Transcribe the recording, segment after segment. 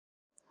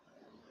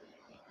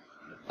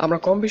আমরা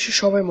কম বেশি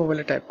সবাই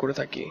মোবাইলে টাইপ করে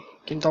থাকি,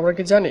 কিন্তু আমরা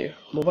কি জানি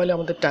মোবাইলে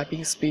আমাদের টাইপিং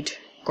স্পিড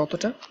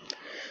কতটা?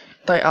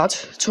 তাই আজ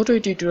ছোট এই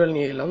টিউটোরিয়াল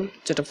নিয়ে এলাম,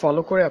 যেটা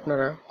ফলো করে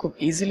আপনারা খুব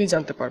ইজিলি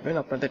জানতে পারবেন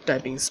আপনাদের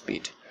টাইপিং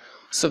স্পিড।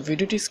 সো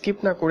ভিডিওটি স্কিপ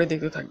না করে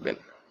দেখতে থাকবেন।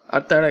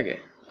 আর তার আগে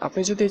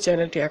আপনি যদি এই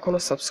চ্যানেলটি এখনও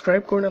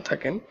সাবস্ক্রাইব করে না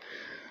থাকেন,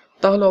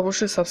 তাহলে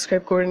অবশ্যই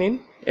সাবস্ক্রাইব করে নিন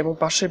এবং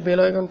পাশের বেল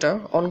আইকনটা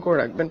অন করে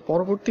রাখবেন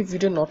পরবর্তী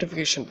ভিডিও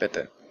নোটিফিকেশন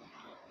পেতে।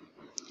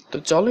 তো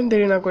চলেন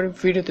দেরি না করে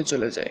ভিডিওতে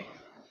চলে যাই।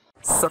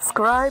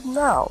 Subscribe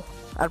now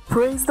and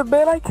press the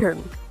bell icon.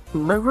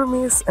 Never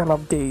miss an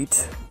update.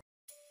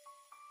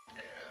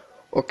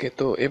 ওকে,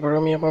 তো এবার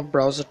আমি আমার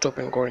ব্রাউজারটা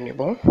ওপেন করে নিব।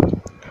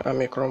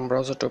 আমি ক্রোম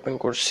ব্রাউজারটা ওপেন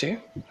করছি।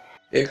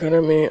 এখানে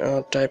আমি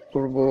টাইপ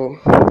করব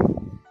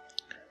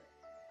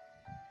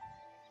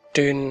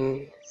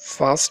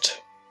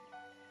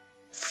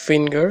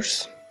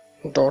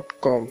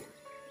 10fastfingers.com।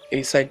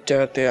 এই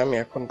সাইটটাতে আমি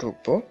এখন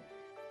ঢুকবো।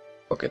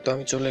 ওকে, তো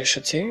আমি চলে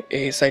এসেছি।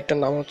 এই সাইটটার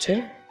নাম হচ্ছে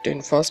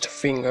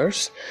 10fastfingers।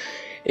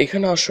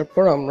 এখানে আসার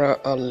পর আমরা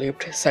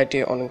লেফট সাইডে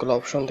অনেকগুলো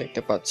অপশন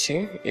দেখতে পাচ্ছি।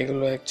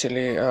 এগুলো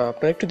অ্যাকচুয়ালি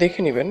আপনারা একটু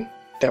দেখে নেবেন,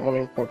 তেমন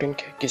ইম্পর্টেন্ট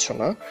কিছু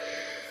না।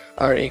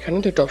 আর এখানে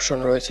দুটো অপশন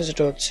রয়েছে,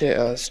 যেটা হচ্ছে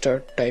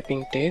স্টার্ট টাইপিং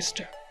টেস্ট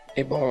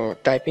এবং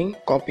টাইপিং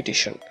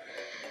কম্পিটিশন।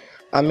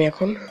 আমি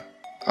এখন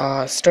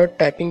স্টার্ট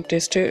টাইপিং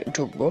টেস্টে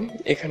ঢুকবো।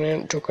 এখানে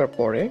ঢোকার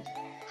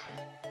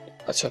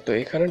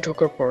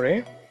পরে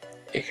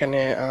এখানে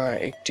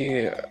একটি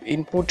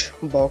ইনপুট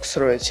বক্স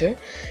রয়েছে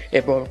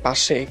এবং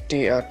পাশে একটি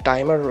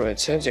টাইমার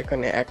রয়েছে,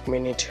 যেখানে 1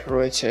 মিনিট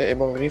রয়েছে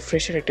এবং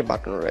রিফ্রেশের একটি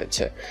বাটন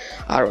রয়েছে।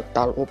 আর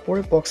তার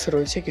উপরে বক্সে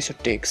রয়েছে কিছু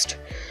টেক্সট।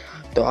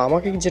 তো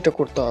আমাকে যেটা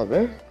করতে হবে,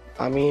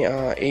 আমি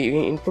এই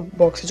ইনপুট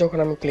বক্সে যখন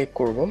আমি ক্লিক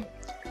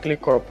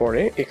করার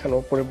পরে এখানে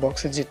উপরে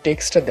বক্সে যে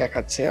টেক্সটটা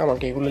দেখাচ্ছে,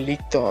 আমাকে এগুলো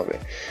লিখতে হবে।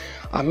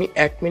 আমি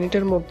 1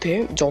 মিনিটের মধ্যে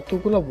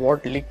যতগুলো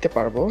ওয়ার্ড লিখতে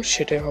পারবো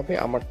সেটাই হবে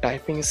আমার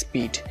টাইপিং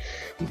স্পিড,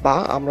 বা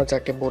আমরা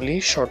যাকে বলি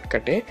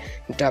শর্টকাটে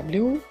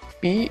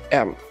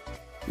WPM,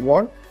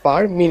 ওয়ার্ড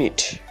পার মিনিট।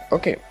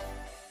 ওকে,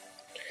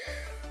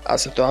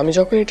 আচ্ছা, তো আমি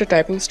যখন এটা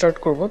টাইপিং স্টার্ট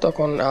করব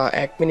তখন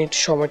 1 মিনিট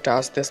সময়টা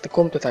আস্তে আস্তে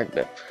কমতে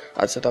থাকবে।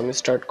 আচ্ছা, তো আমি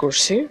স্টার্ট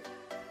করছি।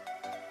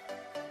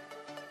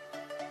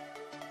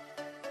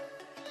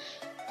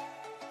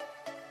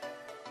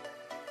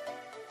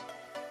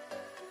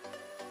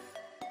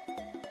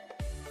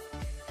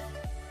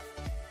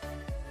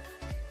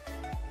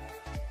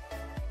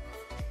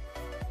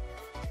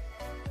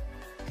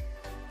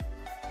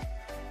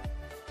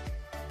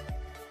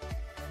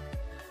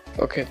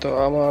 ওকে, তো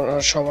আমার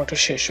সময়টা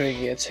শেষ হয়ে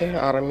গিয়েছে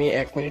আর আমি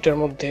 1 মিনিটের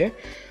মধ্যে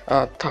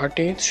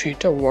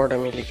 33টা ওয়ার্ড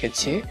আমি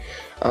লিখেছি।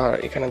 আর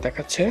এখানে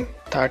দেখাচ্ছে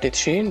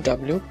 33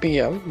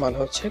 WPM, মানে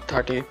হচ্ছে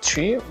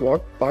 33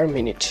 ওয়ার্ড পার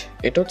মিনিট।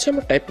 এটা হচ্ছে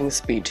আমার টাইপিং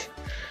স্পিড।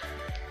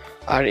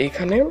 আর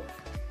এখানে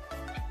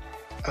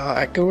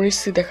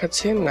অ্যাকুরেসি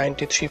দেখাচ্ছে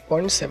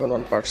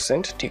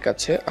 93.71%, ঠিক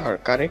আছে। আর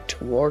কারেক্ট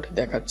ওয়ার্ড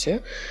দেখাচ্ছে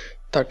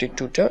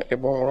 32টা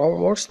এবং রং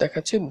ওয়ার্ডস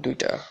দেখাচ্ছে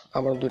 2টা।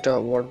 আমার 2টা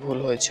ওয়ার্ড ভুল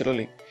হয়েছিল,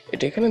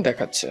 এটা এখানে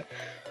দেখাচ্ছে।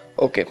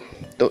 ওকে,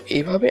 তো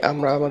এইভাবে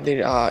আমরা আমাদের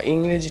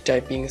ইংরেজি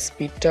টাইপিং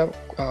স্পিডটা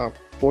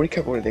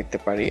পরীক্ষা করে দেখতে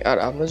পারি। আর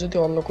আমরা যদি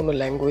অন্য কোনো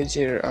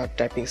ল্যাঙ্গুয়েজের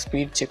টাইপিং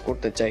স্পিড চেক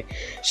করতে চাই,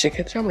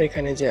 সেক্ষেত্রে আমরা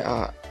এখানে যে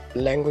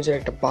ল্যাঙ্গুয়েজের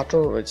একটা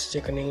বাটন রয়েছে,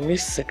 যেখানে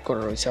ইংলিশ সেট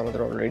করা রয়েছে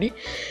আমাদের অলরেডি,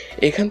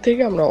 এখান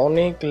থেকে আমরা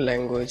অনেক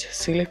ল্যাঙ্গুয়েজ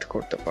সিলেক্ট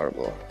করতে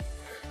পারবো।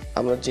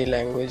 আমরা যে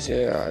ল্যাঙ্গুয়েজে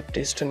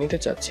টেস্টটা নিতে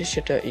চাচ্ছি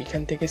সেটা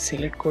এখান থেকে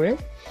সিলেক্ট করে,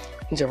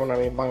 যেমন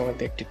আমি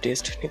বাংলাতে একটি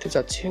টেস্ট নিতে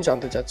চাচ্ছি,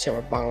 জানতে চাচ্ছি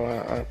আমার বাংলা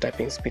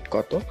টাইপিং স্পিড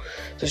কত।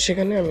 তো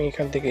সেখানে আমি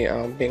এখান থেকে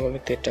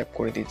বেঙ্গলিতে ট্যাপ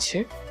করে দিচ্ছি।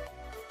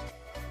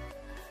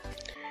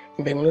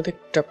 বেঙ্গলিতে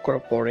ট্যাপ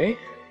করার পরে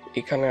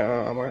এখানে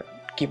আমার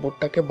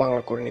কিবোর্ডটাকে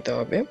বাংলা করে নিতে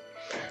হবে।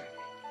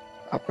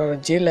 আপনারা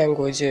যে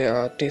ল্যাঙ্গুয়েজে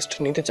টেস্ট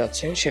নিতে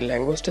চাচ্ছেন সেই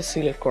ল্যাঙ্গুয়েজটা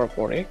সিলেক্ট করার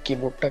পরে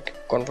কিবোর্ডটাকে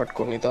কনভার্ট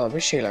করে নিতে হবে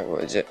সেই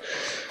ল্যাঙ্গুয়েজে।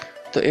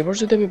 তো এবার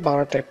যদি আমি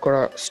বাংলা টাইপ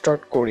করা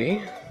স্টার্ট করি,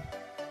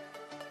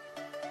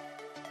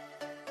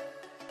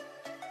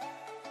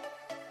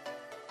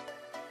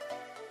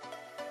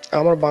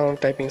 আমার বাংলা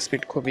টাইপিং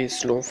স্পিড খুবই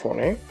স্লো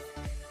ফোনে।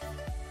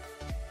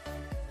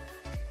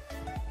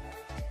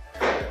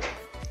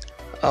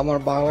 আমার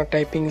বাংলা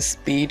টাইপিং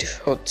স্পিড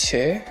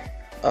হচ্ছে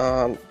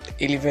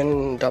 11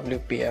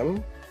 WPM,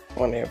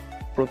 মানে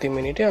প্রতি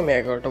মিনিটে আমি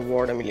 11টা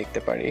ওয়ার্ড আমি লিখতে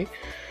পারি।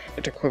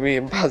 এটা খুবই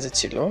বাজে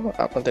ছিল,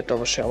 আপনাদেরটা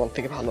অবশ্যই আমার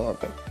থেকে ভালো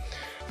হবে।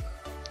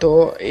 তো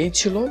এই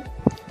ছিল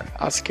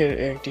আজকের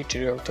এই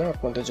টিউটোরিয়ালটা।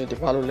 আপনাদের যদি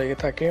ভালো লেগে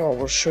থাকে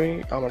অবশ্যই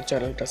আমার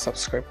চ্যানেলটা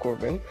সাবস্ক্রাইব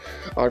করবেন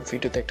আর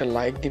ভিডিওতে একটা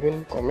লাইক দিবেন,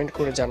 কমেন্ট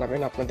করে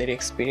জানাবেন আপনাদের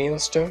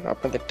এক্সপিরিয়েন্সটা,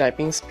 আপনাদের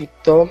টাইপিং স্পিড।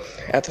 তো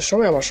এত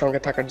সময় আমার সঙ্গে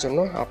থাকার জন্য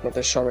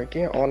আপনাদের সবাইকে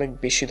অনেক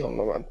বেশি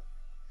ধন্যবাদ।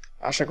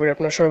 আশা করি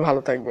আপনারা সবাই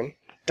ভালো থাকবেন।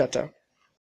 টাটা।